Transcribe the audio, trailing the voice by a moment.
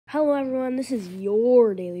Hello everyone, this is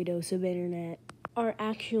your daily dose of internet. There are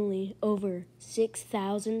actually over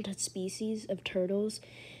 6,000 species of turtles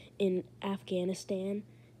in Afghanistan,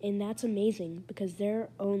 and that's amazing because there are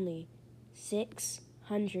only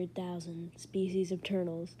 600,000 species of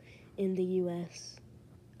turtles in the US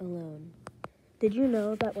alone. Did you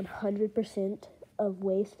know that 100% of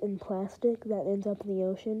waste and plastic that ends up in the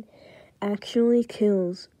ocean actually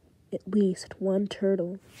kills at least one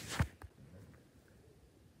turtle?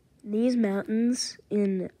 These mountains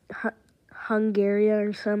in Hungary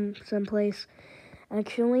or someplace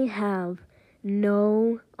actually have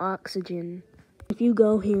no oxygen. If you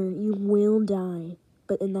go here, you will die,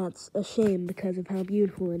 and that's a shame because of how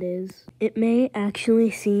beautiful it is. It may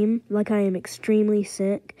actually seem like I am extremely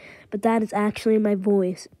sick, but that is actually my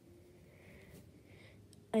voice.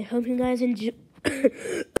 I hope you guys enjoyed,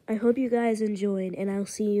 and I'll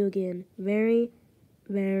see you again very,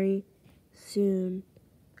 very soon.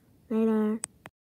 Later.